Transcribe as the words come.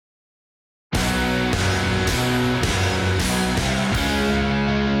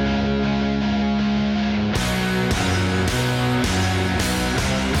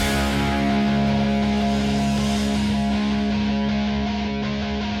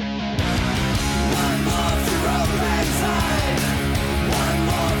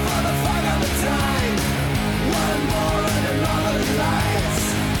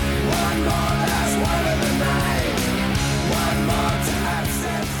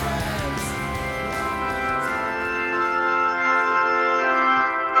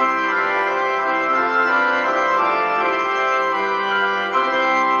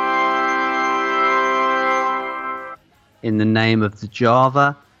in the name of the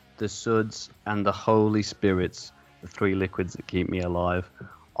Java, the Suds, and the Holy Spirits, the three liquids that keep me alive.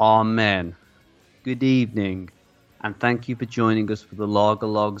 Amen. Good evening, and thank you for joining us for the Lager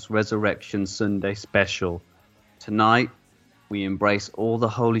Logs Resurrection Sunday special. Tonight, we embrace all the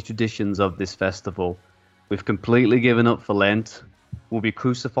holy traditions of this festival. We've completely given up for Lent. We'll be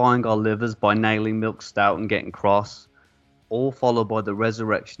crucifying our livers by nailing milk stout and getting cross, all followed by the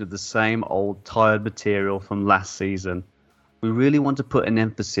resurrection of the same old tired material from last season. We really want to put an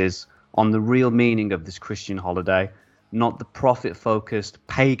emphasis on the real meaning of this Christian holiday, not the profit-focused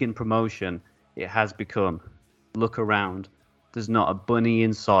pagan promotion it has become. Look around. There's not a bunny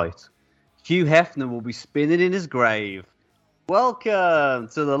in sight. Hugh Hefner will be spinning in his grave. Welcome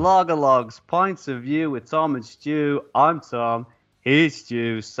to the Lager Logs Pints of View with Tom and Stu. I'm Tom. Here's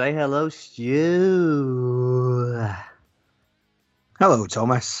Stu. Say hello, Stu. Hello,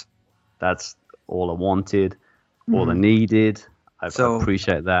 Thomas. That's all I wanted, all I needed. I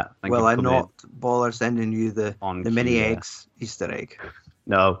appreciate that. Thank will you I for not bother sending you the mini eggs Easter egg?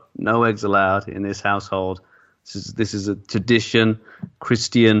 No eggs allowed in this household. This is a tradition,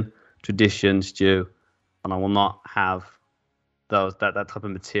 Christian tradition, Stu, and I will not have that type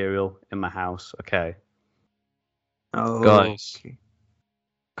of material in my house. Okay. Oh, guys, okay.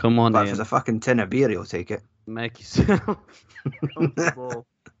 Come on but in. If it's a fucking tin of beer, you'll take it. Make yourself comfortable.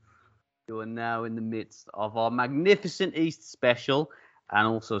 You are now in the midst of our magnificent Easter special, and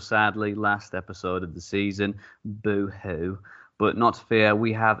also, sadly, last episode of the season. Boo-hoo. But not to fear,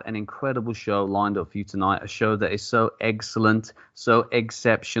 we have an incredible show lined up for you tonight. A show that is so excellent, so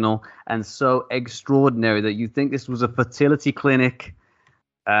exceptional, and so extraordinary that you think this was a fertility clinic.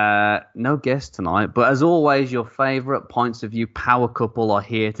 No guest tonight, but as always, your favourite Points of View power couple are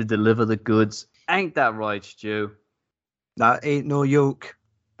here to deliver the goods. Ain't that right, Stu? That ain't no yoke.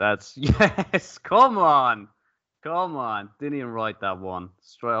 That's yes. Come on. Didn't even write that one.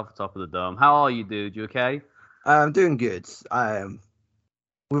 Straight off the top of the dome. How are you, dude? You okay? I'm doing good.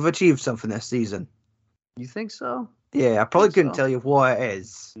 We've achieved something this season. You think so? Yeah, I probably couldn't tell you what it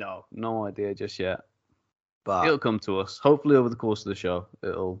is. No idea just yet. But it'll come to us. Hopefully over the course of the show,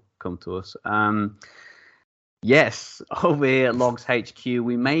 it'll come to us. Yes, over here at Logs HQ,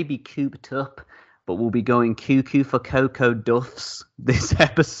 we may be cooped up, but we'll be going cuckoo for Cocoa Duffs this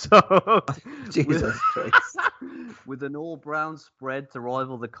episode. Jesus Christ. With an all-brown spread to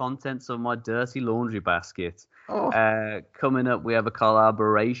rival the contents of my dirty laundry basket. Coming up, we have a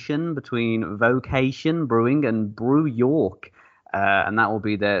collaboration between Vocation Brewing and Brew York. And that will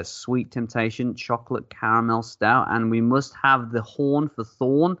be their Sweet Temptation Chocolate Caramel Stout. And we must have the Horn for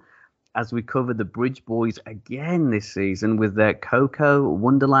Thorn as we cover the Bridge Boys again this season with their Cocoa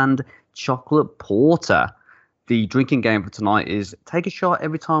Wonderland Chocolate Porter. The drinking game for tonight is take a shot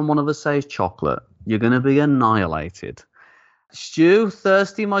every time one of us says chocolate. You're going to be annihilated. Stu,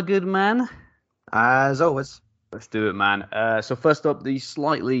 thirsty, my good man? As always. Let's do it, man. So first up, the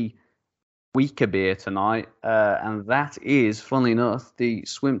slightly weaker beer tonight, and that is, funnily enough, the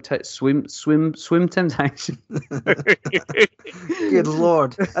Swim Temptation. Good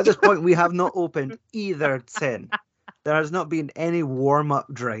Lord. At this point, we have not opened either tin. There has not been any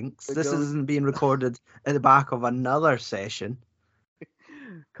warm-up drinks. This isn't being recorded in the back of another session.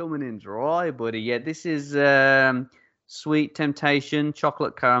 Coming in dry, buddy. Yeah, this is Sweet Temptation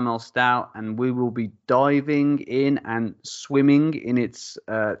Chocolate Caramel Stout, and we will be diving in and swimming in its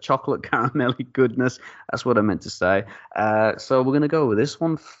chocolate caramelly goodness. That's what I meant to say. So we're going to go with this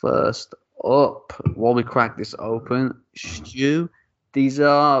one first up while we crack this open. Stu, these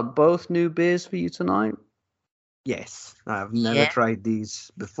are both new beers for you tonight? Yes, I've never tried these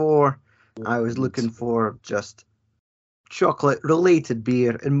before. I was looking for just chocolate-related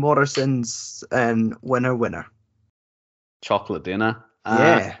beer in Morrison's and Winner. Chocolate dinner.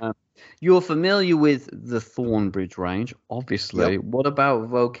 Yeah. You're familiar with the Thornbridge range, obviously. Yep. What about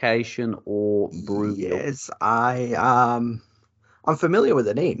Vocation or Brew? Yes, I'm familiar with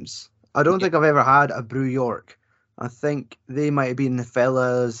the names. I don't think I've ever had a Brew York. I think they might have been the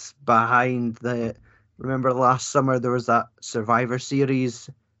fellas behind the... Remember last summer there was that Survivor Series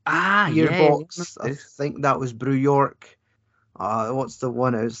gearbox? I think that was Brew York. What's the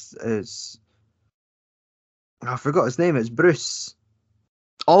one? Is I forgot his name. It's Bruce.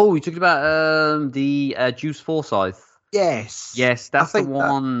 Oh, you talking about the Juice Forsyth? Yes, that's the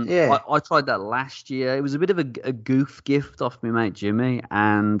one. I tried that last year. It was a bit of a goof gift off me mate Jimmy,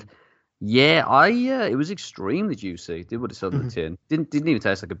 and it was extremely juicy. Did what it said on the tin. Didn't even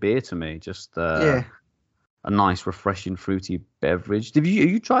taste like a beer to me. Just a nice, refreshing, fruity beverage. Have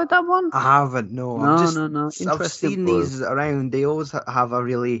you tried that one? I haven't. No. No. I've seen these around. They always have a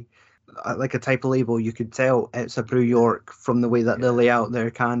really like a type of label, you could tell it's a Brew York from the way that they lay out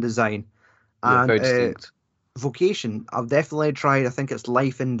their can design. Yeah, And very distinct. Vocation, I've definitely tried. I think it's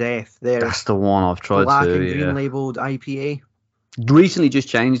Life and Death. Their That's the one I've tried black to. and green Yeah, labeled IPA. recently just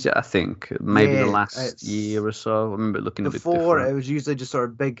changed it. I think maybe the Yeah, last it's year or so. I remember it looking a bit before different. it was usually just sort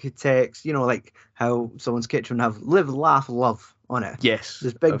of big text, like how someone's kitchen would have "Live, Laugh, Love" on it. Yes,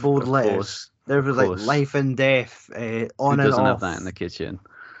 Just big bold of letters. course, There of was like course. life and death, Who on and doesn't have that in the off, kitchen?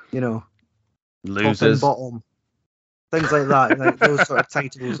 you know, top and Losers. bottom, things like that. Like those sort of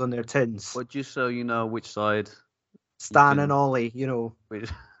titles on their tins. But just so you know which side you Stan and can, Ollie, which,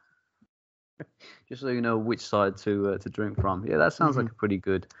 just so you know which side to drink from. Yeah, that sounds hmm like a pretty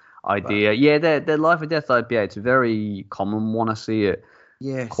good But idea. Yeah, their Life or Death IPA. It's a very common one. I see it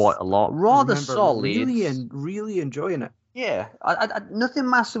quite yes, a lot. I Rather remember solid. really enjoying it. Yeah, nothing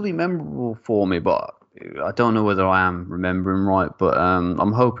massively memorable for me, but I don't know whether I am remembering right. But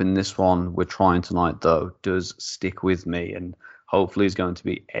I'm hoping this one we're trying tonight though does stick with me and hopefully is going to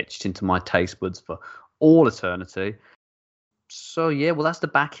be etched into my taste buds for all eternity. So yeah, well that's the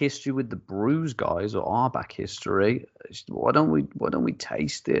back history with the brews, guys, or our back history. Why don't we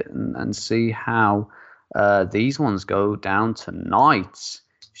taste it and see how these ones go down tonight?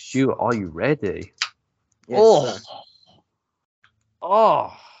 Stuart, are you ready? Yes, Oh, sir.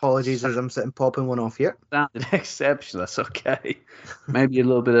 oh, Apologies as I'm sitting popping one off here. sounded exceptional. That's okay. Maybe a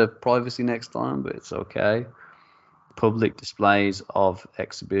little bit of privacy next time, but it's okay. Public displays of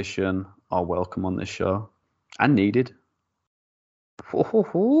exhibition are welcome on this show and needed.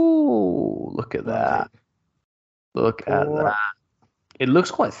 Look at Right. that. Look at Pour. that. It looks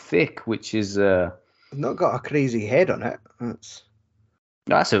quite thick, which is Not got a crazy head on it.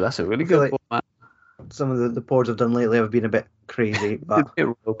 that's a really I feel good like format. some of the pours I've done lately have been a bit crazy, It's but a bit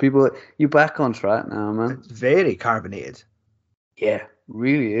real. People, you're back on track now, man. it's very carbonated. Yeah,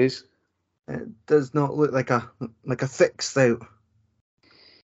 really is. It does not look like a thick stout,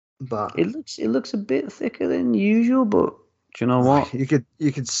 but It looks a bit thicker than usual, but do you know what? you could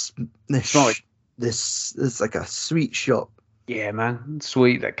Right. this is like a sweet shop. Yeah, man,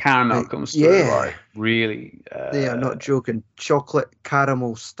 sweet. That caramel Like, comes through yeah, like really, they are not joking. Chocolate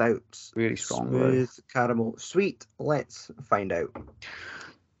caramel stouts, really strongly. smooth caramel, sweet. Let's find out.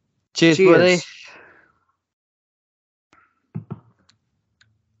 Cheers, buddy. Cheers.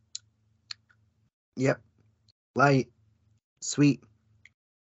 Yep, light, sweet.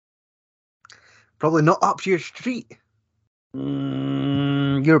 Probably not up your street.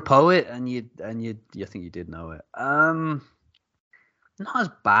 You're a poet, and you I think you did know it. Not as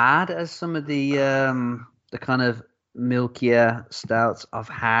bad as some of the kind of milkier stouts I've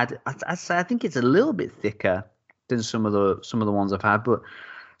had. I'd say I think it's a little bit thicker than some of the ones I've had, but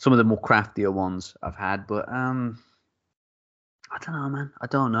some of the more craftier ones I've had. But I don't know, man. I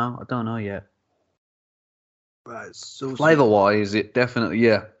don't know yet. Right, so Flavor sweet. wise, it definitely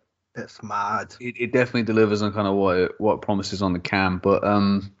It's mad. it definitely delivers on kind of what it promises on the can, but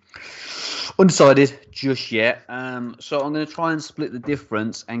undecided just yet. So I'm going to try and split the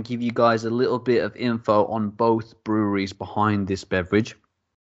difference and give you guys a little bit of info on both breweries behind this beverage.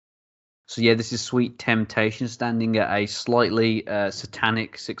 So yeah, this is Sweet Temptation, standing at a slightly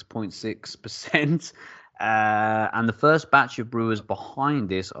satanic 6.6%. And the first batch of brewers behind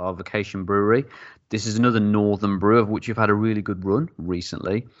this are Vacation Brewery. This is another northern brewer, of which you've had a really good run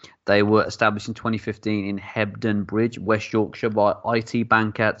recently. They were established in 2015 in Hebden Bridge, West Yorkshire, by IT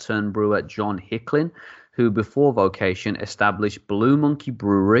banker turned brewer John Hicklin, who before Vocation established Blue Monkey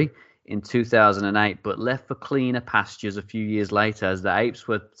Brewery in 2008, but left for cleaner pastures a few years later as the apes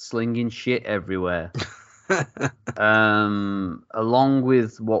were slinging shit everywhere. Along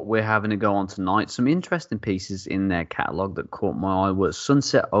with what we're having to go on tonight, some interesting pieces in their catalogue that caught my eye were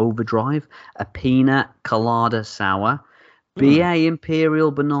Sunset Overdrive, a peanut colada sour, BA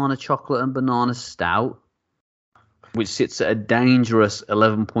Imperial Banana Chocolate and Banana Stout, which sits at a dangerous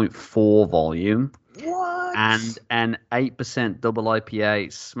 11.4 volume. What? And an 8% double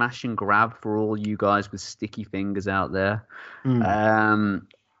IPA, smash and grab for all you guys with sticky fingers out there.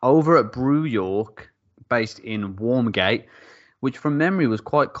 Over at Brew York, based in Warmgate, which from memory was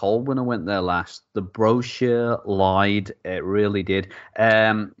quite cold when I went there last. The brochure lied. It really did.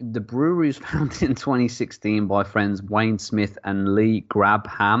 The brewery was founded in 2016 by friends Wayne Smith and Lee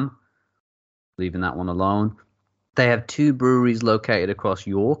Grabham. Leaving that one alone. They have two breweries located across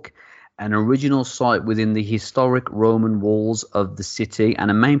York, an original site within the historic Roman walls of the city, and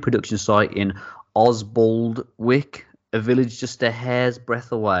a main production site in Osbaldwick, a village just a hair's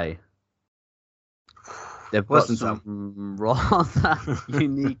breadth away. They've got some rather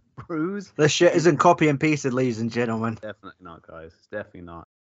unique brews. This shit isn't copy and pasted, ladies and gentlemen. Definitely not, guys. It's definitely not.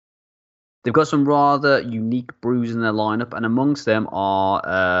 They've got some rather unique brews in their lineup, and amongst them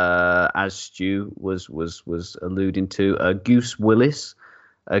are, as Stu was alluding to, Goose Willis,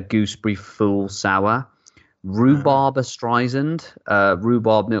 a Gooseberry Full Sour, Rhubarb Streisand,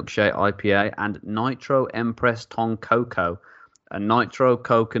 Rhubarb Milkshake IPA, and Nitro Empress Tong Cocoa, a Nitro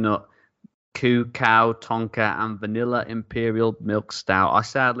Coconut, Cow Tonka, and Vanilla Imperial Milk Stout. I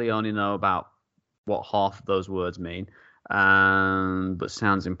sadly only know about what half of those words mean, but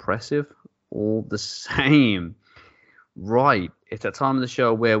sounds impressive all the same. Right, it's that time of the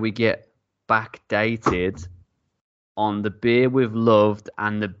show where we get backdated on the beer we've loved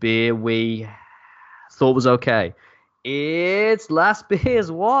and the beer we thought was okay. It's Last Beers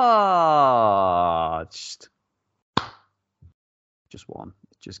Watched. Just one.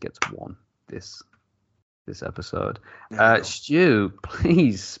 It just gets one this episode. Stu,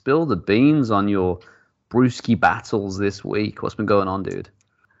 please spill the beans on your brewski battles this week. What's been going on, dude?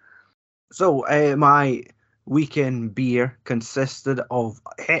 So, my weekend beer consisted of,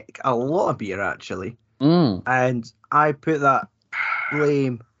 a lot of beer, actually. And I put that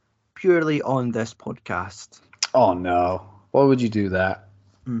blame purely on this podcast. Oh, no. Why would you do that?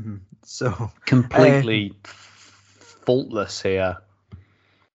 Mm-hmm. So completely faultless here.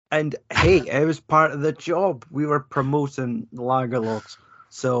 And, hey, it was part of the job. We were promoting lager logs.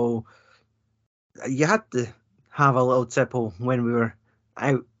 So you had to have a little tipple when we were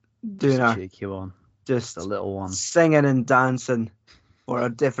out doing just a cheeky one, just a little one, singing and dancing for a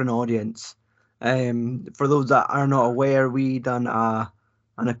different audience. For those that are not aware, we done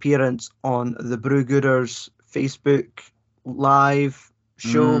an appearance on the Brewgooders Facebook live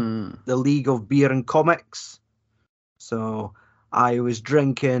show, the League of Beer and Comics. So I was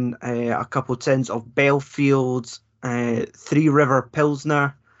drinking a couple tins of Belfield's Three River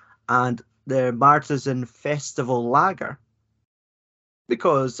Pilsner and the Martisan Festival Lager,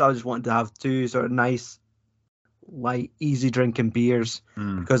 because I just wanted to have two sort of nice, light, easy drinking beers,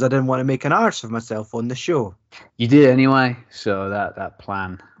 because I didn't want to make an arse of myself on the show. You did anyway, so that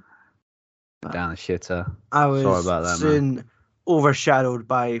plan down the shitter. I was sorry about that, soon man. Overshadowed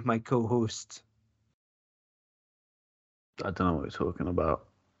by my co-host. I don't know what you're talking about.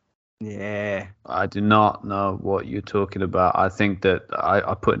 Yeah. I do not know what you're talking about. I think that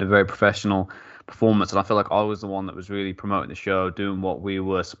I put in a very professional performance, and I feel like I was the one that was really promoting the show, doing what we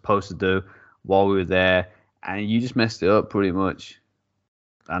were supposed to do while we were there, and you just messed it up pretty much.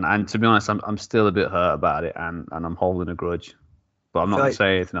 And to be honest, I'm still a bit hurt about it, and I'm holding a grudge. But I'm not going to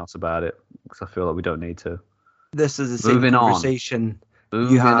say anything else about it, because I feel like we don't need to. This is the same conversation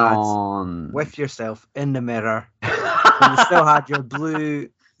you had with yourself in the mirror. And you still had your blue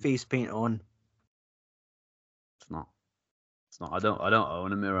face paint on. It's not. I don't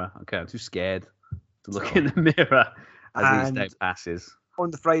own a mirror. Okay, I'm too scared to look in the mirror as each day passes.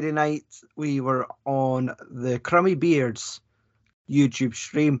 On the Friday night, we were on the Crummy Beards YouTube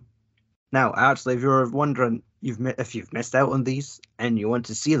stream. Now, actually, if you're wondering if you've missed out on these and you want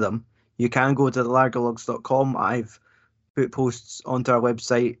to see them, you can go to thelagerlogs.com. I've put posts onto our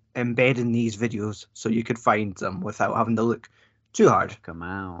website embedding these videos so you could find them without having to look too hard. Come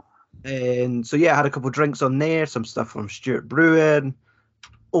out. And so, yeah, I had a couple of drinks on there, some stuff from Stuart Brewing.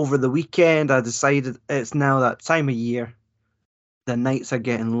 Over the weekend, I decided it's now that time of year. The nights are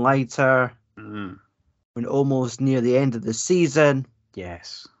getting lighter. We're almost near the end of the season.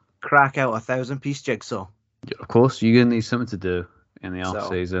 Yes. Crack out 1,000-piece jigsaw. Yeah, of course, you're going to need something to do in the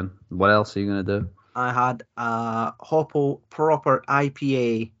off-season. What else are you going to do? I had a Hopple Proper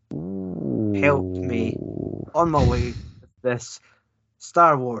IPA. Helped me on my way with this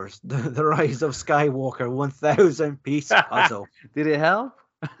Star Wars, the Rise of Skywalker 1,000-piece puzzle. Did it help?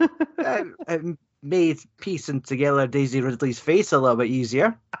 It made piecing together Daisy Ridley's face a little bit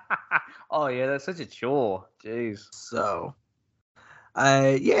easier. Oh, yeah, that's such a chore. Jeez. So,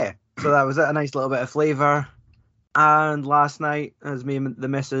 yeah. So that was it. A nice little bit of flavour. And last night, as me and the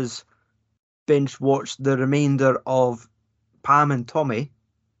missus binge watched the remainder of Pam and Tommy.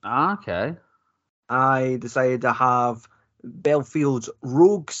 Okay. I decided to have Belfield's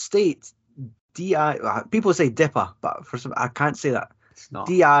Rogue State people say Dipper, but for some I can't say that. It's not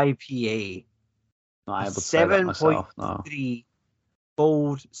DIPA. Not able to say that myself. 7.3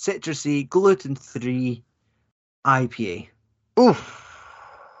 bold, citrusy, gluten-free IPA. Oof.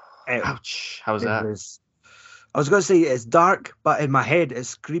 Ouch. How was that? I was going to say it's dark, but in my head it's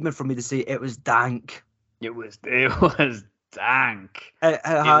screaming for me to say it was dank. It was dank. It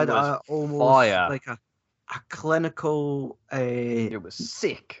had almost fire. Like a clinical... it was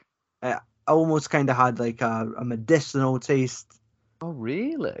sick. It almost kind of had like a medicinal taste. Oh,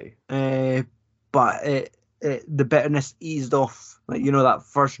 really? But the bitterness eased off. Like, you know, that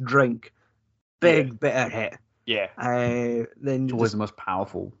first drink, big bitter hit. Yeah. Then It's you always just, the most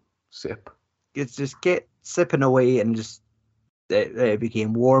powerful sip. you just get sipping away and just it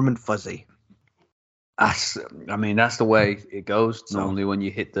became warm and fuzzy. That's the way it goes So normally when you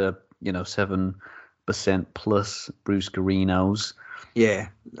hit the 7% plus Bruscarinos. yeah,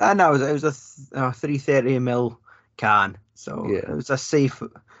 and that was it was a 330 ml can, so Yeah. it was a safe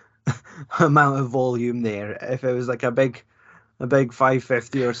amount of volume there. If it was like a big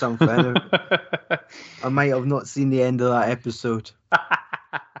 550 or something, I might have not seen the end of that episode.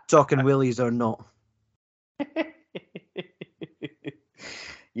 Talking willies or not.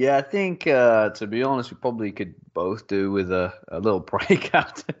 Yeah, I think to be honest, we probably could both do with a little break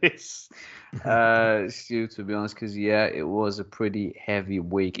after this, Stu. To be honest, because it was a pretty heavy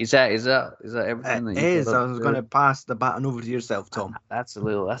week. Is that everything that It you is. got I up was to? going to pass the baton over to yourself, Tom. That's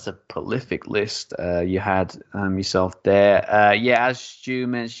a prolific list you had yourself there. As Stu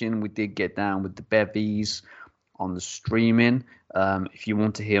mentioned, we did get down with the bevies on the streaming. If you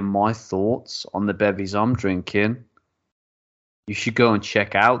want to hear my thoughts on the bevies I'm drinking, you should go and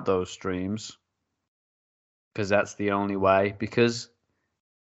check out those streams because that's the only way. Because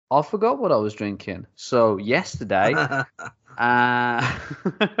I forgot what I was drinking. So yesterday, I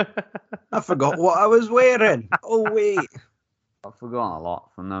forgot what I was wearing. Oh wait, I've forgotten a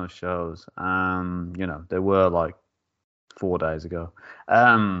lot from those shows. They were like 4 days ago.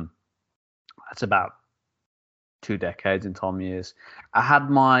 That's about 2 decades in Tom years. I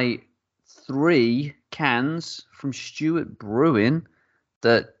had my 3 cans from Stewart Brewing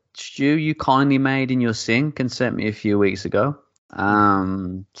that Stu you kindly made in your sink and sent me a few weeks ago.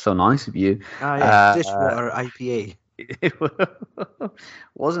 So nice of you. Dishwater IPA. It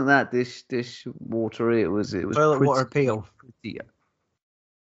wasn't that dish watery. It was Toilet water pale. Pretty. You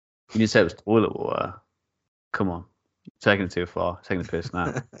didn't say it was toilet water. Come on, you're taking it too far. Taking the piss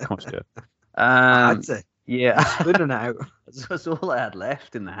now. Come on, Stu. I'd say. Yeah, Spooning it out. That's all I had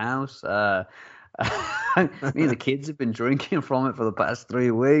left in the house. Me and the kids have been drinking from it for the past 3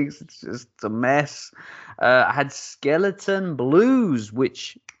 weeks. It's just a mess. I had Skeleton Blues,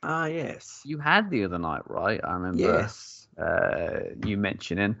 which yes, you had the other night, right? I remember. Yes. You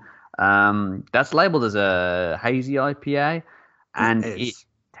mentioning. That's labeled as a hazy IPA, and it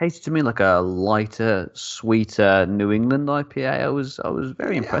tasted to me like a lighter, sweeter New England IPA. I was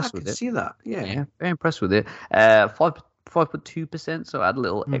very impressed with it. I could see that. Yeah, very impressed with it. 5.2%, so I had a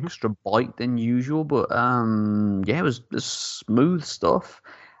little extra bite than usual, but it was smooth stuff.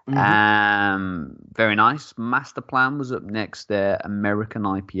 Very nice. Master Plan was up next there, American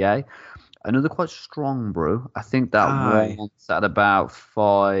IPA. Another quite strong brew. I think that one's at about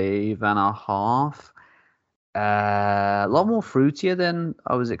 5.5. A lot more fruitier than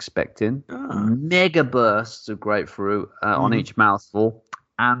I was expecting. Mega bursts of grapefruit on each mouthful,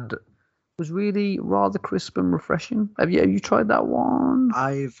 and was really rather crisp and refreshing. Have you tried that one?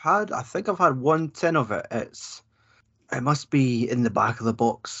 I think I've had 1 tin of it. It must be in the back of the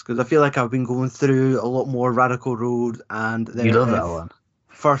box because I feel like I've been going through a lot more Radical Road and you love that one.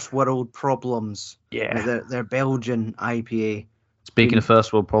 First World Problems. Yeah, their Belgian IPA. Speaking of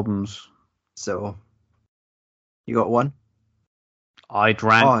first world problems, so you got one? I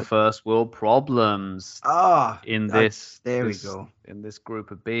drank First World Problems. In this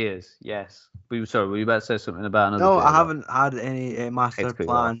group of beers. Yes. Were you about to say something about another? No, beer, I haven't had any Master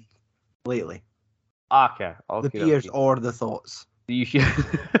Plan lately. Okay. The beers or the thoughts. You should.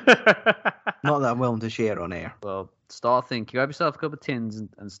 Not that I'm willing to share on air. Well, start thinking. Grab yourself a couple of tins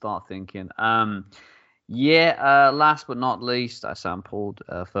and start thinking. Last but not least, I sampled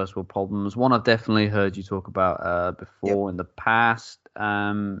First World Problems. One I've definitely heard you talk about before in the past.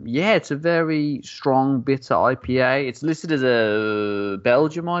 It's a very strong, bitter IPA. It's listed as a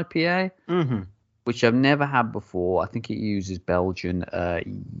Belgium IPA, which I've never had before. I think it uses Belgian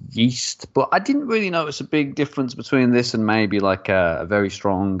yeast, but I didn't really notice a big difference between this and maybe like a very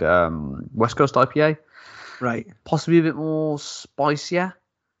strong West Coast IPA. Right. Possibly a bit more spicier.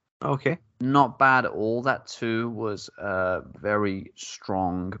 Okay. Not bad at all. That too was very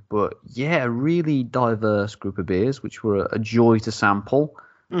strong, but a really diverse group of beers, which were a joy to sample.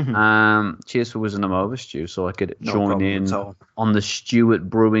 Cheers for whizzing them over, Stu, so I could join in on the Stewart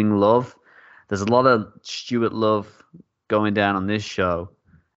Brewing love. There's a lot of Stewart love going down on this show,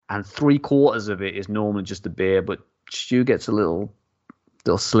 and 3/4 of it is normally just a beer, but Stu gets a little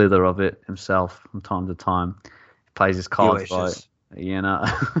slither of it himself from time to time. He plays his cards right,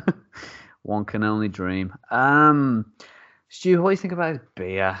 One can only dream. Stu, what do you think about his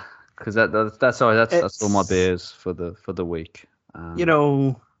beer? Because that's all my beers for the week.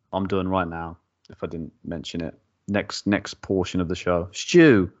 I'm doing right now. If I didn't mention it, next portion of the show,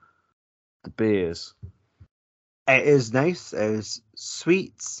 Stu, the beers. It is nice. It is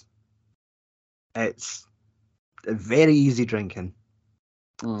sweet. It's very easy drinking.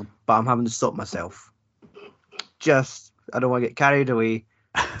 But I'm having to stop myself. I don't want to get carried away.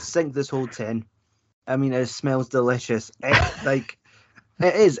 Sink this whole tin. I mean, it smells delicious. It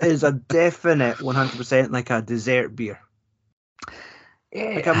is a definite 100% like a dessert beer.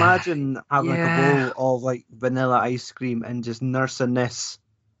 Like imagine having like a bowl of like vanilla ice cream and just nursing this.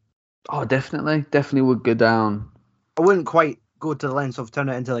 Oh, definitely would go down. I wouldn't quite go to the lengths of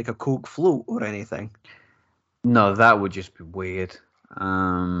turning it into like a Coke float or anything. No, that would just be weird.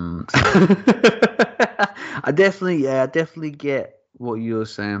 I definitely get what you're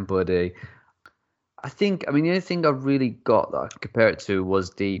saying, buddy. The only thing I really got that I could compare it to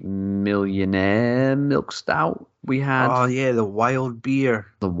was the Millionaire Milk Stout we had. Oh yeah, the wild beer.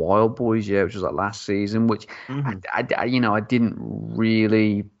 The Wild Boys, yeah, which was like last season, which I didn't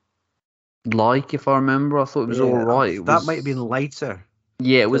really like, if I remember. I thought it was all right. That might have been lighter.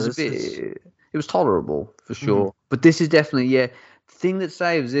 Yeah, it was a bit. It was tolerable for sure. But this is definitely, the thing that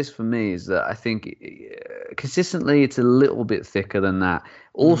saves this for me is that I think consistently it's a little bit thicker than that.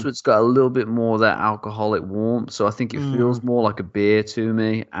 Also, it's got a little bit more of that alcoholic warmth, so I think it feels more like a beer to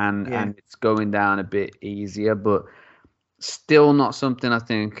me, and it's going down a bit easier, but still not something I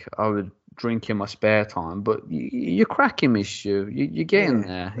think I would drink in my spare time. But you're cracking me, Stu. You're getting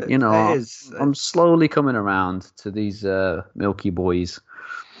there. I'm slowly coming around to these Milky Boys.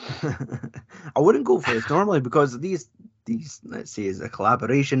 I wouldn't go for this normally because these let's say is a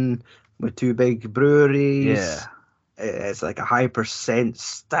collaboration with two big breweries. Yeah, it's like a high percent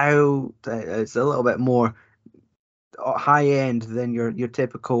stout. It's a little bit more high end than your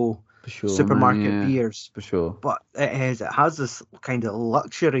typical supermarket beers. For sure. But it has this kind of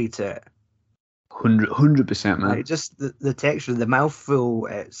luxury to it. 100%, man. Like just the texture, the mouthful.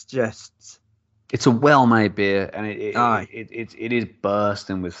 It's a well-made beer, and it is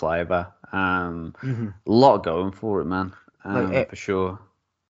bursting with flavour. A lot going for it, man. For sure.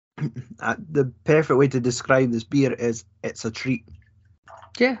 The perfect way to describe this beer is it's a treat.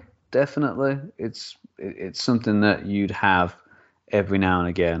 Yeah, definitely. It's something that you'd have every now and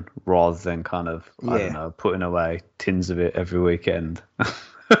again, rather than kind of I don't know, putting away tins of it every weekend.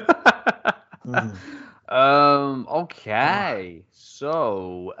 Okay.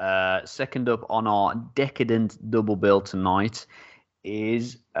 So, second up on our decadent double bill tonight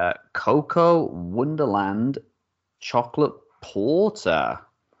is Cocoa Wonderland Chocolate Porter.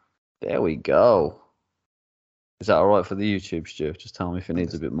 There we go. Is that all right for the YouTube, Stu? Just tell me if it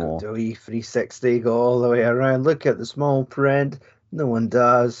needs a bit more. Do E360 go all the way around? Look at the small print. No one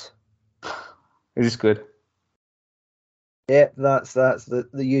does. Is this good? Yep, that's the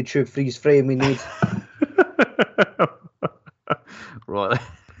YouTube freeze frame we need. Right.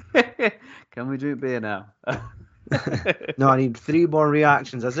 Can we drink beer now? No, I need 3 more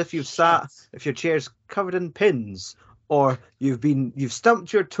reactions, as if if your chair's covered in pins, or you've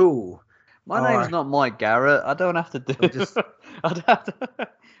stumped your toe. My name's not Mike Garrett. I don't have to do.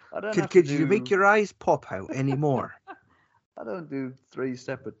 Could you make your eyes pop out anymore? I don't do 3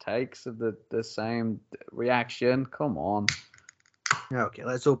 separate takes of the same reaction. Come on. Okay,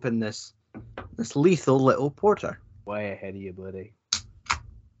 let's open this lethal little porter. Way ahead of you, buddy.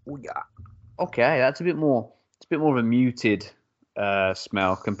 Oh yeah. Okay, that's a bit more. It's a bit more of a muted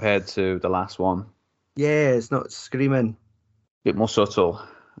smell compared to the last one. Yeah, it's not screaming. A bit more subtle.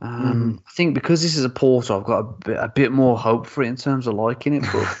 I think because this is a porter, I've got a bit more hope for it in terms of liking it.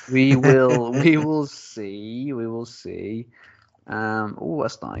 But we will see. Oh,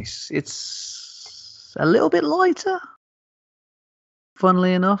 that's nice. It's a little bit lighter,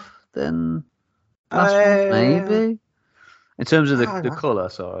 funnily enough, than last one, maybe. In terms of the colour,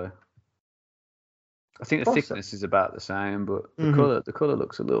 sorry. I think the thickness is about the same, but the colour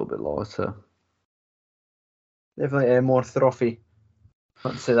looks a little bit lighter. Definitely more frothy.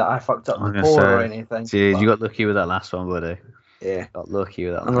 Not to say that I fucked up the pour or anything. Jeez, you got lucky with that last one, buddy. Yeah. Got lucky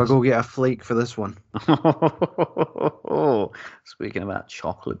with that. I'm going to go get a flake for this one. Speaking about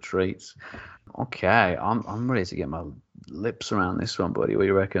chocolate treats. Okay, I'm ready to get my lips around this one, buddy. What do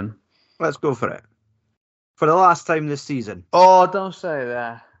you reckon? Let's go for it. For the last time this season. Oh, don't say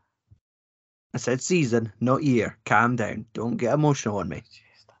that. I said season, not year. Calm down. Don't get emotional on me.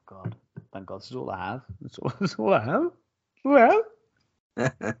 Jeez, thank God. Thank God. This is all I have. That's all I have. Well,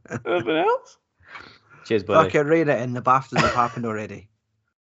 anything else? Cheers, buddy. Okay, rate it in. The BAFTAs have happened already.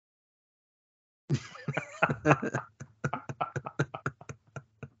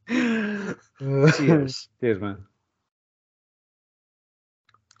 Cheers. Cheers, man.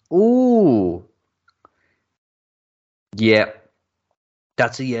 Ooh. Yeah.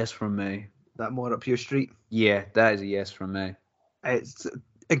 That's a yes from me. That more up your street? Yeah, that is a yes from me. It's,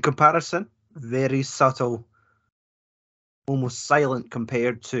 in comparison, very subtle, almost silent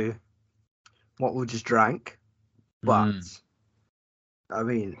compared to what we just drank. But, I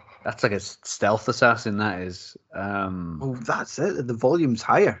mean... That's like a stealth assassin, that is. Well, that's it. The volume's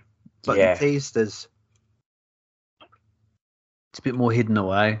higher. But Yeah. the taste is... It's a bit more hidden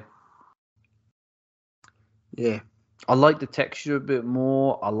away. Yeah. I like the texture a bit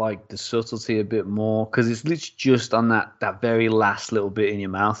more. I like the subtlety a bit more. Because it's literally just on that very last little bit in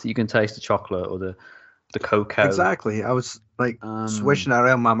your mouth that you can taste the chocolate or the cocoa. Exactly. I was like swishing it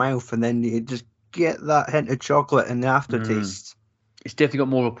around my mouth, and then you just get that hint of chocolate in the aftertaste. It's definitely got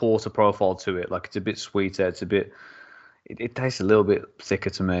more of a porter profile to it. Like, it's a bit sweeter. It's a bit... It tastes a little bit thicker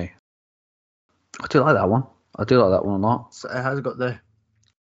to me. I do like that one. I do like that one a lot. So it has got the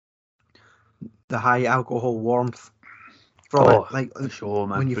high alcohol warmth from it, like for sure,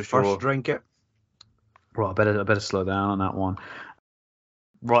 man. when you for first sure. drink it. Right, I better slow down on that one.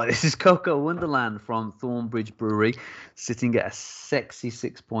 Right, this is Cocoa Wonderland from Thornbridge Brewery, sitting at a sexy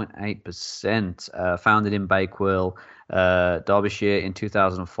 6.8%. Founded in Bakewell, Derbyshire in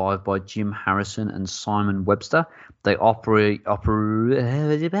 2005 by Jim Harrison and Simon Webster. They operate in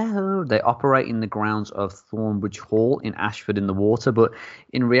the grounds of Thornbridge Hall in Ashford in the Water, but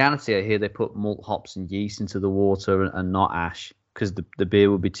in reality, I hear they put malt, hops, and yeast into the water and not ash, because the beer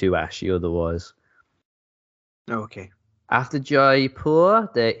would be too ashy otherwise. Okay. After Jaipur,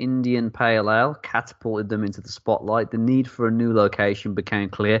 their Indian Pale Ale catapulted them into the spotlight. The need for a new location became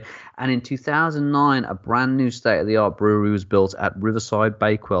clear, and in 2009, a brand new state-of-the-art brewery was built at Riverside,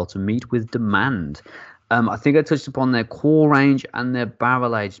 Bakewell to meet with demand. I think I touched upon their core range and their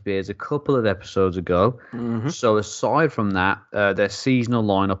barrel-aged beers a couple of episodes ago. Mm-hmm. So aside from that, their seasonal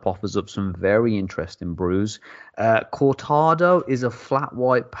lineup offers up some very interesting brews. Cortado is a flat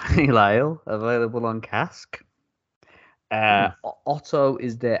white pale ale available on cask. Otto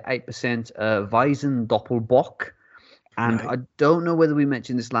is their 8% Weizen Doppelbock. And I don't know whether we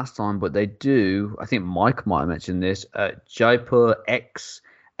mentioned this last time, but they do. I think Mike might have mentioned this. Jaipur X,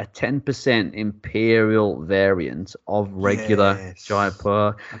 a 10% imperial variant of regular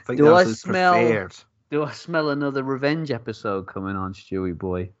Jaipur. I think that's his preferred. Do I smell another revenge episode coming on, Stewie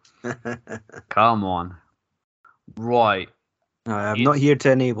boy? Come on. Right. I'm not here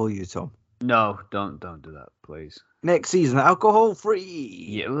to enable you, Tom. No, don't do that, please. Next season, alcohol free.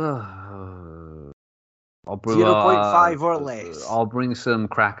 Yeah. I'll brew 0.5 or less. I'll bring some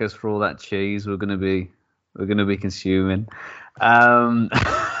crackers for all that cheese we're gonna be consuming.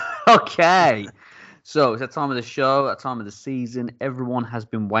 Okay. So it's that time of the show, that time of the season everyone has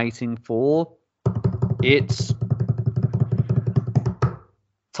been waiting for. It's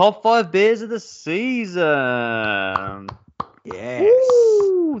top 5 beers of the season. Yes.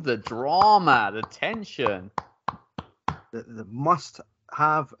 Woo, the drama, the tension. The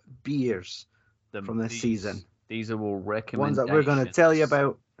must-have beers from this season. These are all recommendations. Ones that we're going to tell you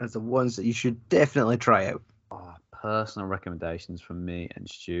about as the ones that you should definitely try out. Personal recommendations from me and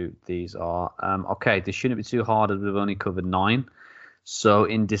Stu. These are okay. This shouldn't be too hard as we've only covered 9. So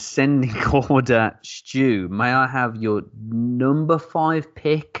in descending order, Stu, may I have your number 5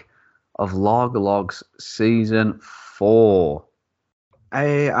 pick of Lager Logs season 4?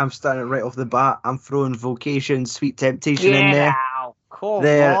 I'm starting right off the bat. I'm throwing Vocation Sweet Temptation in there. Come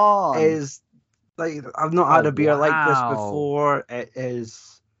there on. Is like I've not had a beer like this before.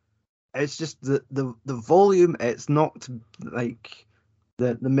 It's just the volume. It's not like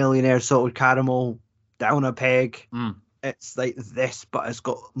the Millionaire Salted Caramel down a peg. It's like this, but it's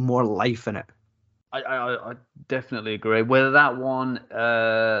got more life in it. I definitely agree. Whether that one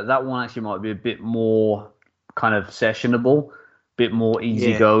actually might be a bit more kind of sessionable, bit more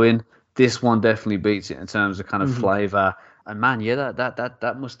easygoing. This one definitely beats it in terms of kind of flavor. And man,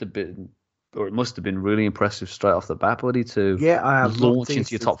 that must have been, or it must have been really impressive straight off the bat, buddy, to launch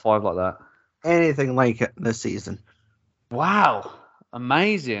into your top 5 like that. Anything like it this season. Wow,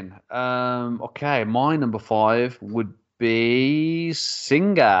 amazing. Okay, my number 5 would be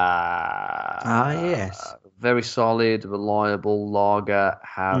Singer. Yes. Very solid, reliable lager.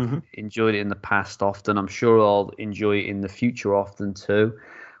 Have enjoyed it in the past often. I'm sure I'll enjoy it in the future often too.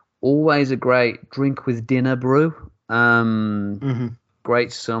 Always a great drink with dinner brew.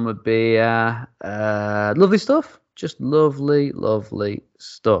 Great summer beer. Lovely stuff. Just lovely, lovely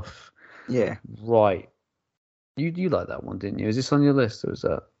stuff. Yeah. Right. You like that one, didn't you? Is this on your list or is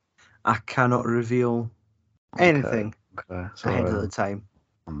that? I cannot reveal anything ahead of the time.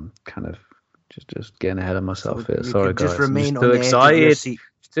 I'm kind of just getting ahead of myself here. Sorry, guys. Just remain I'm on too the excited. edge of your seat.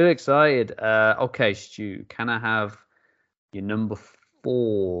 Too excited. Okay, Stu, can I have your number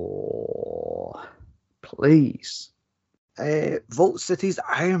 4, please. Vault City's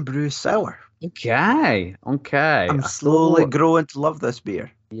Iron Brew Sour. Okay. I'm I slowly thought, growing to love this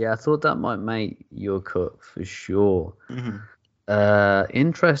beer. yeah, I thought that might make your cut for sure. Mm-hmm.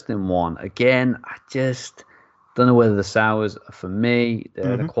 Interesting one. Again, I just don't know whether the sours are for me.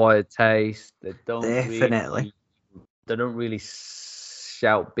 They're an Mm-hmm. acquired taste. Definitely. They don't really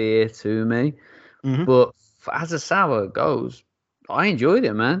shout beer to me. Mm-hmm. But as a sour goes, I enjoyed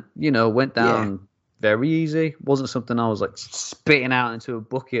it, man. Went Yeah. down very easy. Wasn't something I was like spitting out into a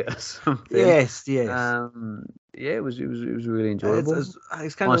bucket or something. Yes. Yes. Yeah, it was really It's, enjoyable. it's,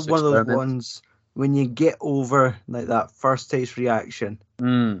 it's kind Nice of one of those experiment. ones when you get over like that first taste reaction,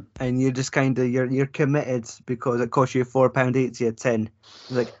 Mm. and you're just kind of you're committed because it costs you £4.80 a tin.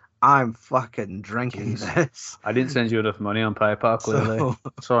 It's like I'm fucking drinking Jeez. this. I didn't send you enough money on PayPal, clearly. So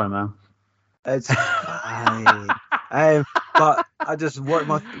Sorry, man. it's fine. But I just worked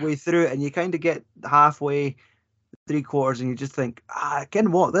my way through it, and you kind of get halfway, 3/4, and you just think,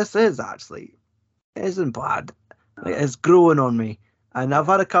 again, what this is actually it isn't bad. Like, it's growing on me. And I've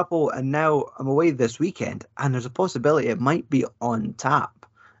had a couple, and now I'm away this weekend, and there's a possibility it might be on tap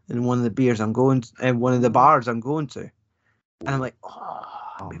in one of the beers I'm going to, in one of the bars I'm going to. And I'm like,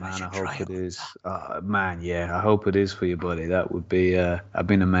 Oh maybe I man, I should try hope it it. is. Man, yeah, I hope it is for you, buddy. That would be an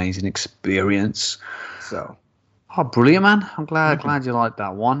amazing experience. So, Oh, brilliant, man! I'm glad you like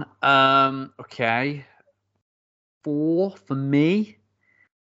that one. Okay, 4 for me.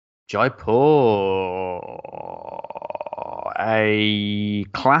 Jaipur, a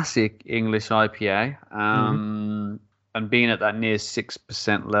classic English IPA. And being at that near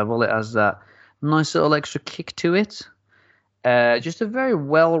 6% level, it has that nice little extra kick to it. Just a very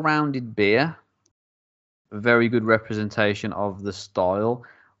well-rounded beer. Very good representation of the style.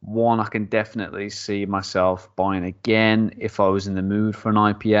 One I can definitely see myself buying again if I was in the mood for an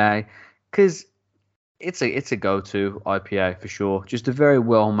IPA, because it's a go-to IPA for sure. Just a very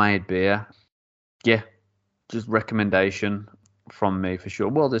well-made beer. Yeah, just recommendation from me for sure.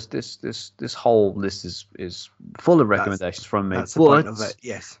 Well, this whole list is full of recommendations from me. that's the point of it.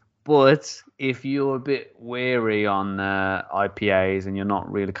 Yes. But if you're a bit wary on IPAs and you're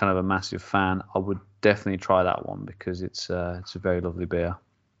not really kind of a massive fan, I would definitely try that one because it's a very lovely beer.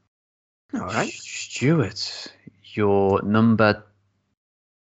 All right. Stuart, your number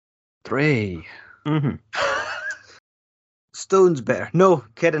 3. Mm-hmm. Stone's better. No,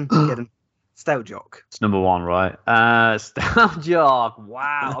 kidding. Stout Jock. It's number 1, right? Stout Jock.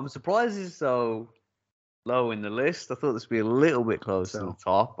 Wow, I'm surprised it's so low in the list. I thought this would be a little bit closer to the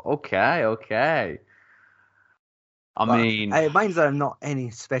top. Okay. I mean, mine's are not any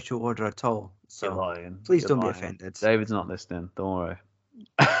special order at all. So you're lying. Please You're don't lying. be offended. David's not listening. Don't worry.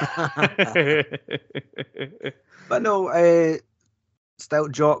 But no,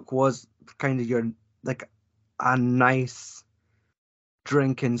 Stout Jock was kind of your like a nice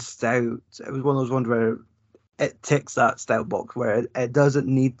drinking stout. It was one of those ones where it ticks that stout box where it doesn't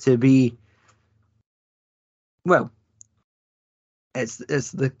need to be. Well, it's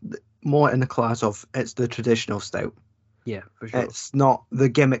the more in the class of it's the traditional stout. Yeah, for sure. It's not the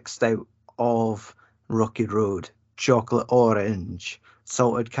gimmick stout of Rocky Road, chocolate orange,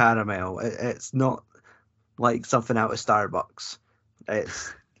 salted caramel. It's not like something out of Starbucks.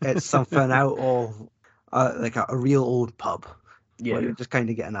 It's something out of like a real old pub. Yeah, where you're just kind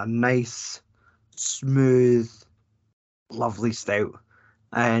of getting a nice, smooth, lovely stout.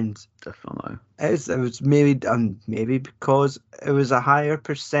 And definitely. it was maybe because it was a higher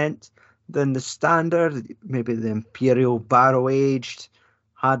percent than the standard. Maybe the Imperial barrel aged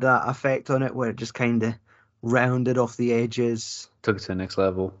had that effect on it, where it just kind of rounded off the edges. Took it to the next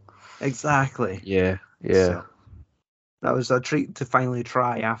level. Exactly. Yeah. So that was a treat to finally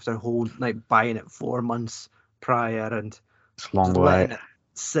try after buying it 4 months prior and it's a long just way. letting it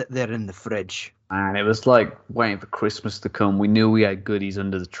sit there in the fridge. And it was like waiting for Christmas to come. We knew we had goodies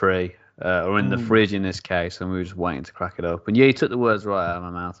under the tree, or in the fridge in this case, and we were just waiting to crack it open. Yeah, you took the words right out of my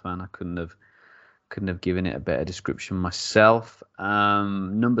mouth, man. I couldn't have given it a better description myself.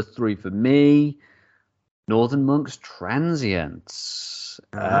 Number 3 for me, Northern Monks Transients.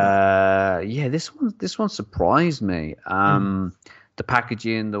 Yeah, this one surprised me. The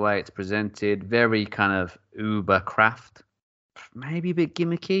packaging, the way it's presented, very kind of uber craft. Maybe a bit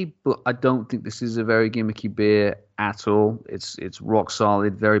gimmicky, but I don't think this is a very gimmicky beer at all. It's rock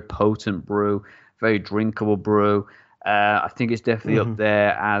solid, very potent brew, very drinkable brew. I think it's definitely up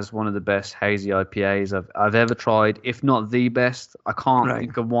there as one of the best hazy IPAs I've ever tried, if not the best. I can't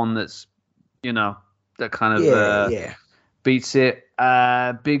think of one that's, that kind of Beats it.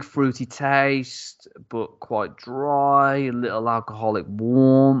 Big fruity taste, but quite dry. A little alcoholic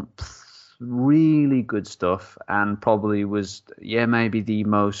warmth. Really good stuff, and probably was maybe the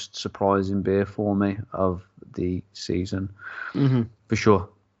most surprising beer for me of the season. For sure.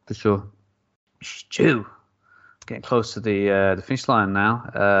 Stu, getting close to the finish line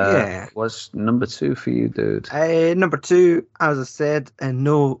now. What's number 2 for you, dude? Number 2, as I said, in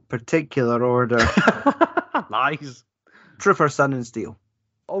no particular order. Nice. Trooper Sun and Steel.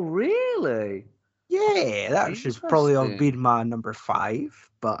 Oh, really? Yeah, that should probably have been my number 5,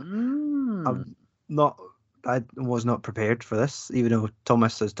 but I was not prepared for this, even though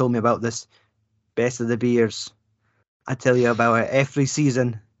Thomas has told me about this best of the beers. I tell you about it every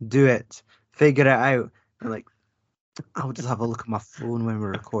season. Do it. Figure it out. And I'll just have a look at my phone when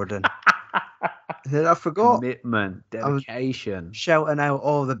we're recording. And then I forgot. Commitment, dedication. Shouting out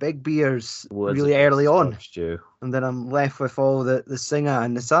all the big beers really early on. And then I'm left with all the Singer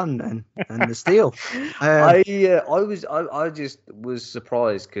and the Sun and the Steel. I just was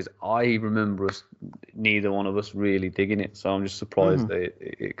surprised because I remember neither one of us really digging it. So I'm just surprised that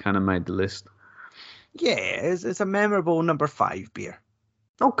it kind of made the list. Yeah, it's a memorable number 5 beer.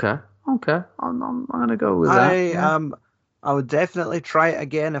 Okay. I'm gonna go with that. I would definitely try it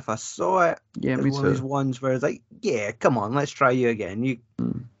again if I saw it. Yeah, it's me one too. of those ones where it's like, yeah, come on, let's try you again.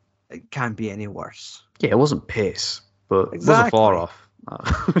 It can't be any worse. Yeah, it wasn't piss, but it wasn't far off.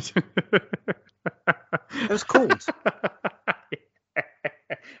 It was cold.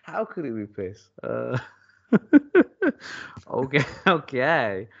 How could it be piss? Okay.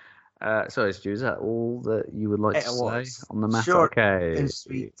 Sorry, Stu, is that all that you would like to say on the matter? Short and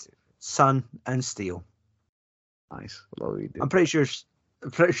sweet, Sun and Steel. Nice. I'm pretty sure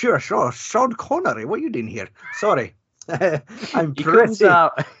Sean Connery. What are you doing here? Sorry.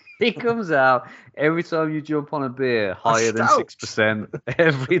 He comes out every time you jump on a beer higher than 6%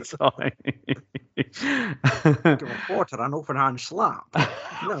 every time. Give a quarter an open hand slap.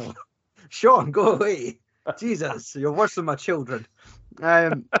 No. Sean, go away. Jesus, you're worse than my children.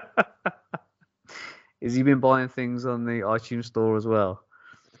 Has he been buying things on the iTunes store as well?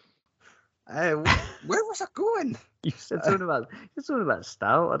 Where was I going? You said something about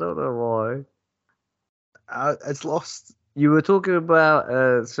Stout. I don't know why. It's lost. You were talking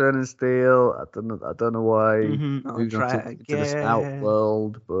about Sun and Steel. I don't know why. I'll try it again. To the Stout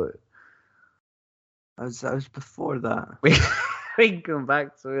world, but I was before that. We can come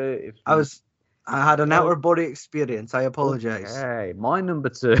back to it. I had an outer body experience. I apologize. Okay, my number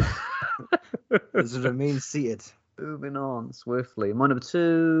 2. Does it remain seated? Moving on swiftly. My number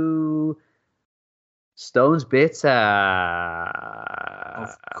 2, Stone's Bitter.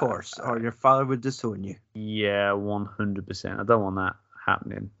 Of course, or your father would disown you. Yeah, 100%. I don't want that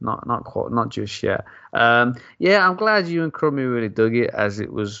happening. Not just yet. I'm glad you and Crummy really dug it, as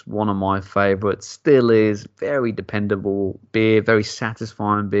it was one of my favourites. Still is. Very dependable beer, very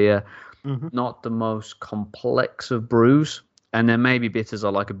satisfying beer. Not the most complex of brews, and there may be bitters I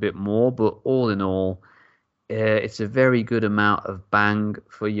like a bit more, but all in all, it's a very good amount of bang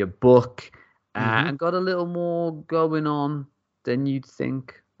for your buck, and got a little more going on than you'd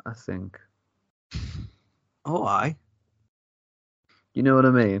think, I think. Oh, aye. You know what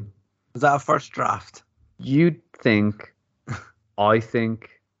I mean? Was that a first draft? You'd think, I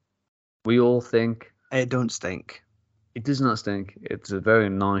think, we all think. It don't stink. It does not stink. It's a very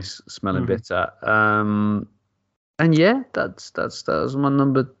nice smelling bitter. And yeah, that was my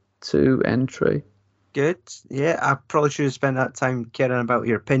number 2 entry. Good. Yeah, I probably should have spent that time caring about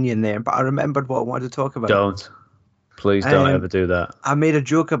your opinion there, but I remembered what I wanted to talk about. Please don't ever do that. I made a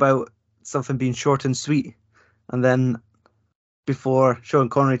joke about something being short and sweet, and then before Sean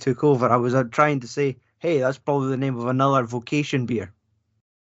Connery took over, I was trying to say, hey, that's probably the name of another vocation beer.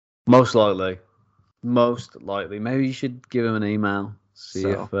 Most likely. Maybe you should give them an email, see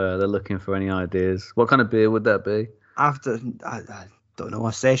if they're looking for any ideas. What kind of beer would that be? I don't know,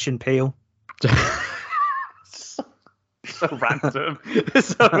 a session pale. So random.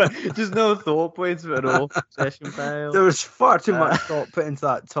 There's no thought points at all. Session pale. There was far too much thought put into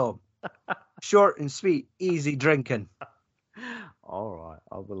that, Tom. Short and sweet, easy drinking. All right,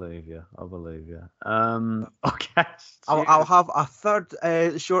 I'll believe you. Okay. I'll have a third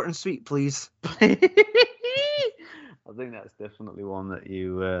short and sweet, please. I think that's definitely one that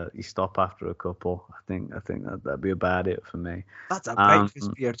you stop after a couple. I think that'd be about it for me. That's a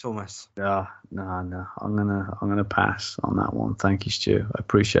breakfast beer, Thomas. No. I'm gonna pass on that one. Thank you, Stu. I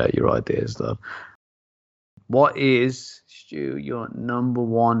appreciate your ideas, though. What is, Stu, your number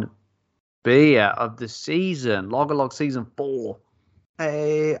 1 beer of the season? Lagerlog season 4.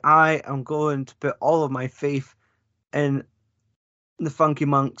 I am going to put all of my faith in the Funky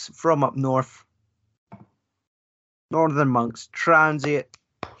Monks from up north. Northern Monks, Transient,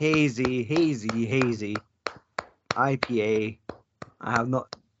 hazy IPA. I have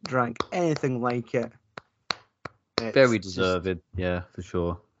not drank anything like it. It's Very deserved, yeah, for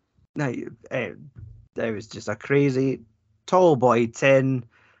sure. No, it was just a crazy tall boy tin,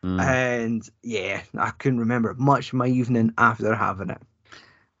 and yeah, I couldn't remember much of my evening after having it.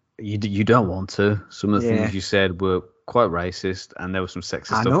 You don't want to. Some of the things you said were quite racist, and there was some sexist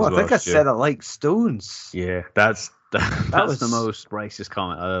stuff as well. I think I said I like Stones. Yeah, that's the most racist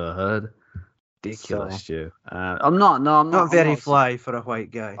comment I ever heard. Ridiculous, Stu. I'm not very fly for a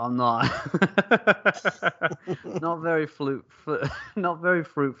white guy. I'm not. not very fruit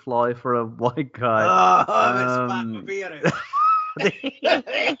fly for a white guy. Oh, it's my beer.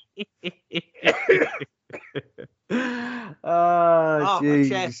 My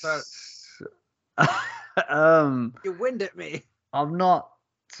chest hurts. You wind at me. I'm not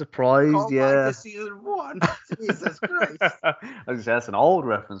surprised. Call back to season 1. Jesus Christ. I was gonna say, that's an old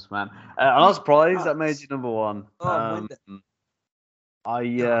reference, man. I'm not surprised that made you number 1.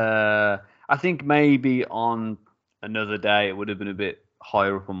 I think maybe on another day it would have been a bit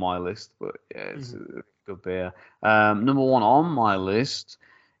higher up on my list, but yeah, it's a good beer. Number 1 on my list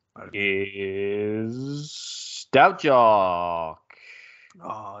is Stout Jock.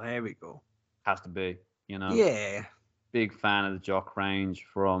 Oh, there we go. Has to be, Yeah. Big fan of the Jock range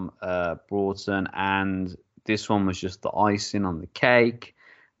from Broughton, and this one was just the icing on the cake.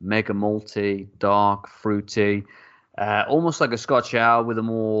 Mega malty, dark, fruity, almost like a Scotch ale with a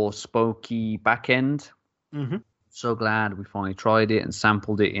more smoky back end. Mm-hmm. So glad we finally tried it and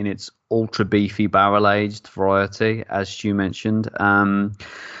sampled it in its ultra beefy barrel aged variety, as Stu mentioned.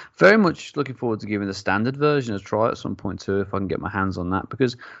 Very much looking forward to giving the standard version a try at some point too, if I can get my hands on that,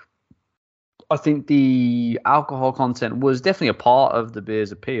 because I think the alcohol content was definitely a part of the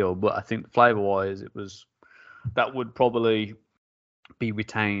beer's appeal, but I think flavor-wise, that would probably be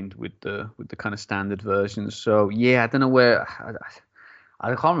retained with the kind of standard version. So yeah, I don't know where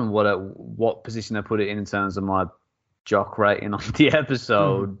I can't remember what position I put it in terms of my Jock rating on the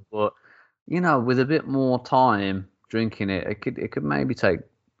episode, but with a bit more time drinking it, it could maybe take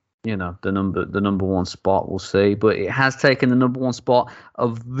the number 1 spot. We'll see, but it has taken the number 1 spot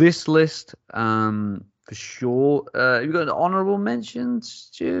of this list for sure. You got an honorable mentions,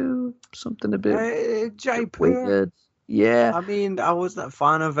 Stu? Something a bit Jaipur. Weird. Yeah, I mean, I wasn't a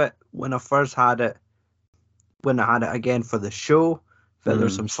fan of it when I first had it. When I had it again for the show,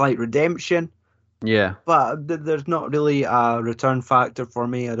 there's some slight redemption. Yeah, but there's not really a return factor for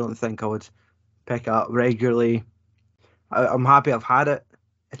me. I don't think I would pick it up regularly. I'm happy I've had it.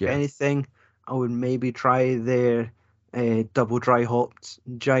 If anything, I would maybe try their double dry hopped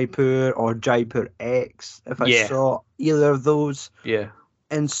Jaipur or Jaipur X if I saw either of those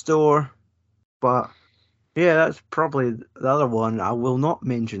in store. But yeah, that's probably the other one. I will not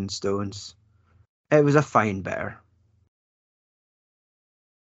mention Stones. It was a fine beer.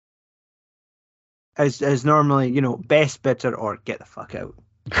 As normally, best bitter or get the fuck out.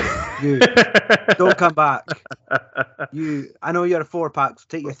 You don't come back. I know you're a 4-pack, so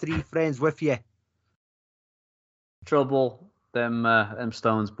take your 3 friends with you. Trouble, them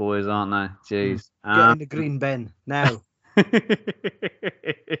Stones boys, aren't they? Jeez. Get in the green bin now.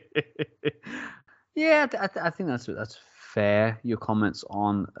 Yeah, I think that's fair. Your comments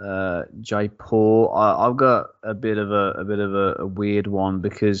on Jaipur. I've got a bit of a weird one,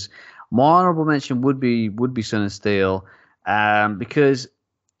 because my honorable mention would be Sun and Steel, because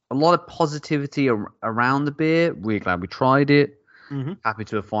a lot of positivity around the beer. Really glad we tried it. Happy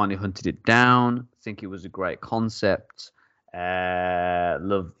to have finally hunted it down. Think it was a great concept.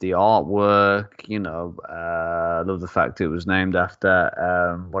 Loved the artwork. Love the fact it was named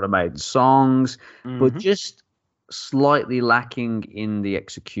after one of Maiden's songs, but just slightly lacking in the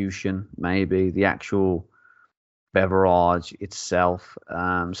execution, maybe the actual beverage itself.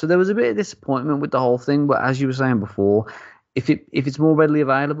 So there was a bit of disappointment with the whole thing. But as you were saying before, if it's more readily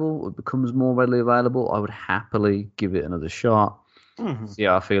available, it becomes more readily available, I would happily give it another shot. See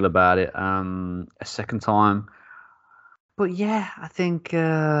how I feel about it a second time. But yeah, I think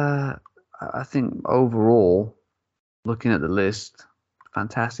overall, looking at the list,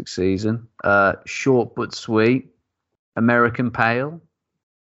 fantastic season. Short but sweet. American Pale.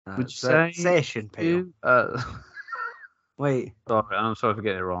 Would you say Session Pale? Wait. Sorry, I'm sorry for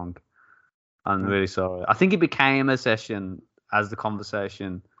getting it wrong. I'm really sorry. I think it became a session as the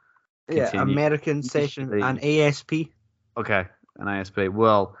conversation continued. Yeah, American Session and ASP. Okay, an ASP.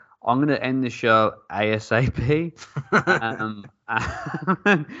 Well, I'm going to end the show ASAP.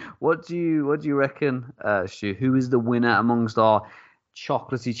 What do you reckon, Stu? Who is the winner amongst our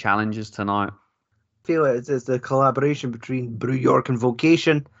chocolatey challenges tonight. I feel it's the collaboration between Brew York and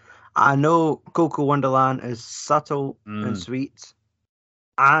Vocation. I know Cocoa Wonderland is subtle and sweet,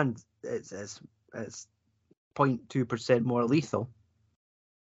 and it's 0.2% more lethal.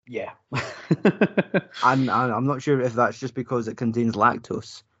 Yeah. And I'm not sure if that's just because it contains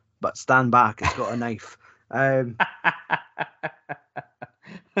lactose, but stand back, it's got a knife.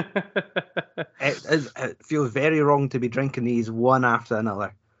 It feels very wrong to be drinking these one after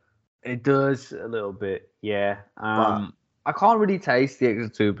another. It does a little bit, yeah. But I can't really taste the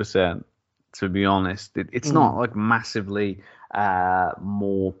extra 2%, to be honest. It's not like massively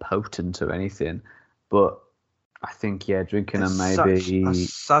more potent or anything, but I think, yeah, drinking them maybe a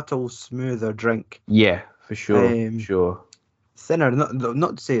subtle, smoother drink. Yeah, for sure, sure. Thinner,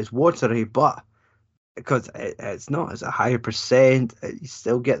 not to say it's watery, but because it's not as a higher percent, you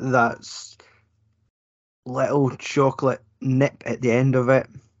still get that little chocolate nip at the end of it.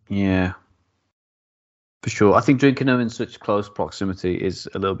 Yeah, for sure. I think drinking them in such close proximity is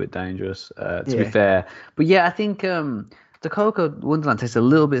a little bit dangerous, to be fair. But yeah, I think the Cocoa Wonderland tastes a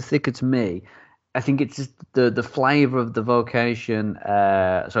little bit thicker to me. I think it's just the flavour of the Vocation,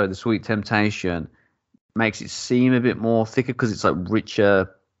 the Sweet Temptation, makes it seem a bit more thicker because it's like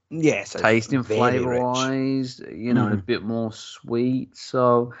richer. Yes, tasting flavour wise, and a bit more sweet.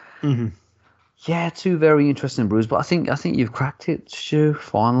 So, yeah, two very interesting brews. But I think you've cracked it, Stu.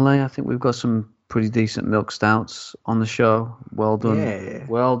 Finally, I think we've got some pretty decent milk stouts on the show. Well done,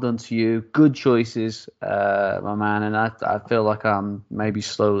 well done to you. Good choices, my man. And I feel like I'm maybe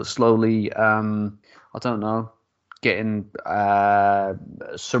slowly, I don't know, getting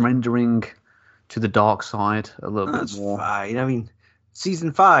surrendering to the dark side a little bit more. That's fine. I mean.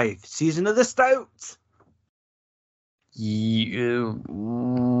 Season 5, Season of the Stout. Yeah,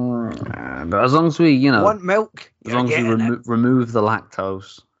 but as long as we, want milk, as long as we remove the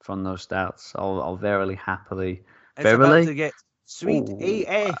lactose from those stouts, I'll very happily. It's about to get sweet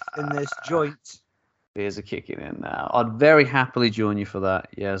AF in this joint. Beers are kicking in now. I'd very happily join you for that.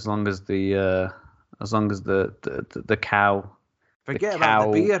 Yeah, as long as the cow, forget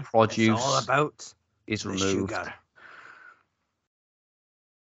about the beer. Produce it's all about is the removed. Sugar.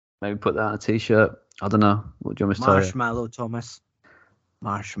 Maybe put that on a t-shirt. I don't know. What do you want me to Marshmallow, Thomas.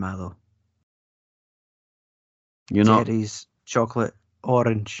 Marshmallow. You're not. Cherries, chocolate,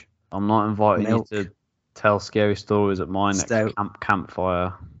 orange. I'm not inviting milk. You to tell scary stories at my next Stout.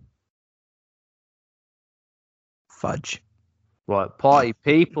 campfire. Fudge. Right, party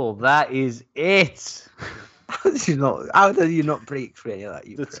people. That is it. How do you not break for any of that?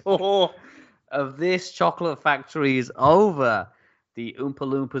 The tour of this chocolate factory is over. The Oompa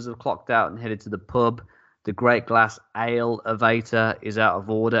Loompas have clocked out and headed to the pub. The Great Glass Ale Evator is out of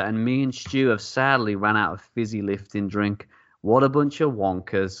order, and me and Stu have sadly ran out of fizzy lifting drink. What a bunch of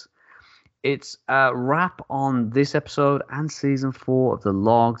wonkers. It's a wrap on this episode and season 4 of The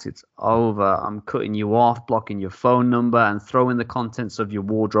Logs. It's over. I'm cutting you off, blocking your phone number, and throwing the contents of your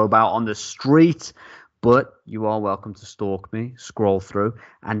wardrobe out on the street. But you are welcome to stalk me, scroll through,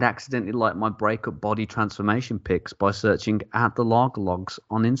 and accidentally like my breakup body transformation pics by searching at the Logs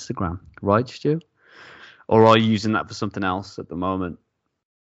on Instagram. Right, Stu? Or are you using that for something else at the moment?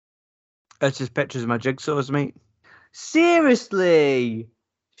 It's just pictures of my jigsaws, mate. Seriously?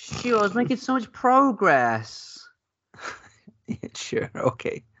 Stu, I was making so much progress. Sure,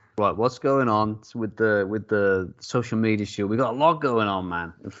 okay. Right, what's going on with the social media, Stu? We got a lot going on,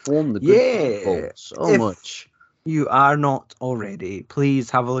 man. Inform the good people so much. You are not already.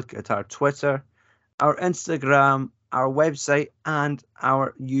 Please have a look at our Twitter, our Instagram, our website, and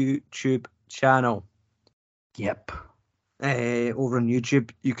our YouTube channel. Yep. Over on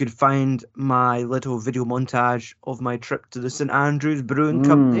YouTube, you could find my little video montage of my trip to the St. Andrews Brewing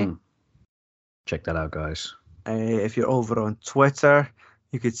Company. Check that out, guys. If you're over on Twitter,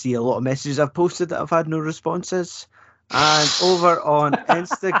 you could see a lot of messages I've posted that I've had no responses. And over on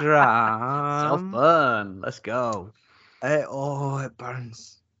Instagram... Self-burn. Let's go. It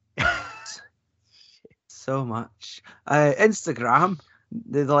burns. So much. Instagram.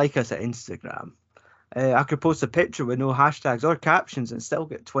 They like us at Instagram. I could post a picture with no hashtags or captions and still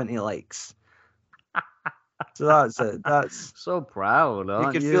get 20 likes. So that's it. That's so proud.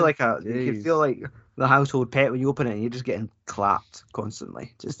 You could feel like you could feel like the household pet when you open it and you're just getting clapped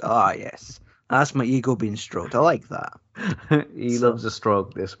constantly. Just yes, that's my ego being stroked. I like that. He loves a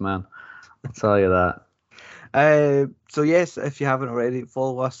stroke, this man. I'll tell you that. So yes, if you haven't already,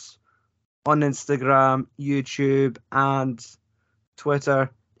 follow us on Instagram, YouTube, and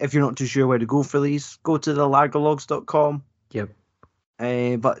Twitter. If you're not too sure where to go for these, go to thelagerlogs.com. Yep.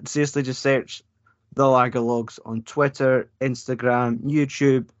 But seriously, just search The Lagerlogs on Twitter, Instagram,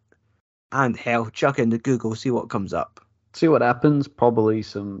 YouTube, and hell, chuck into Google, see what comes up. See what happens. Probably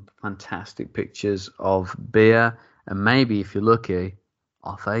some fantastic pictures of beer, and maybe, if you're lucky,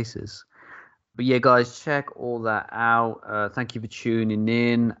 our faces. But yeah, guys, check all that out. Thank you for tuning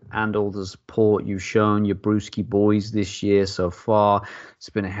in and all the support you've shown your Brewski boys this year so far. It's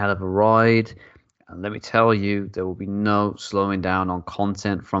been a hell of a ride. And let me tell you, there will be no slowing down on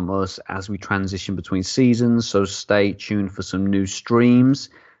content from us as we transition between seasons. So stay tuned for some new streams,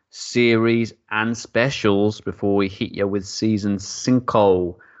 series, and specials before we hit you with season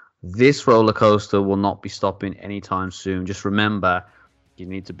 5. This roller coaster will not be stopping anytime soon. Just remember, you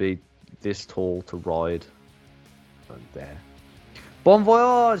need to be this tall to ride. Right there. Bon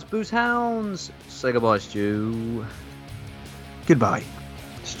voyage, booze hounds. Say goodbye, Stu. Goodbye,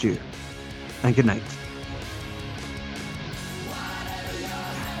 Stu. And good night.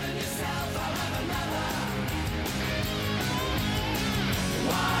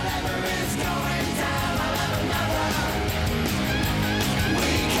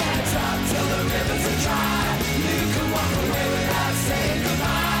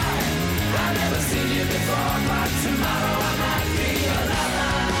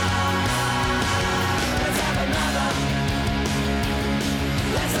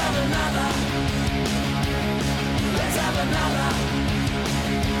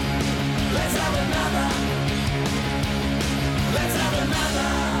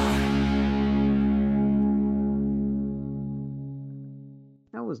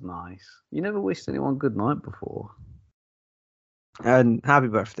 That was nice. You never wished anyone good night before. And happy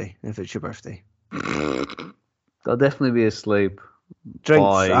birthday, if it's your birthday. I'll definitely be asleep.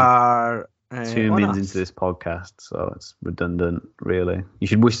 Drinks are 2 minutes into this podcast, so it's redundant, really. You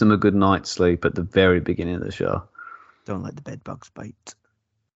should wish them a good night's sleep at the very beginning of the show. Don't let the bed bugs bite.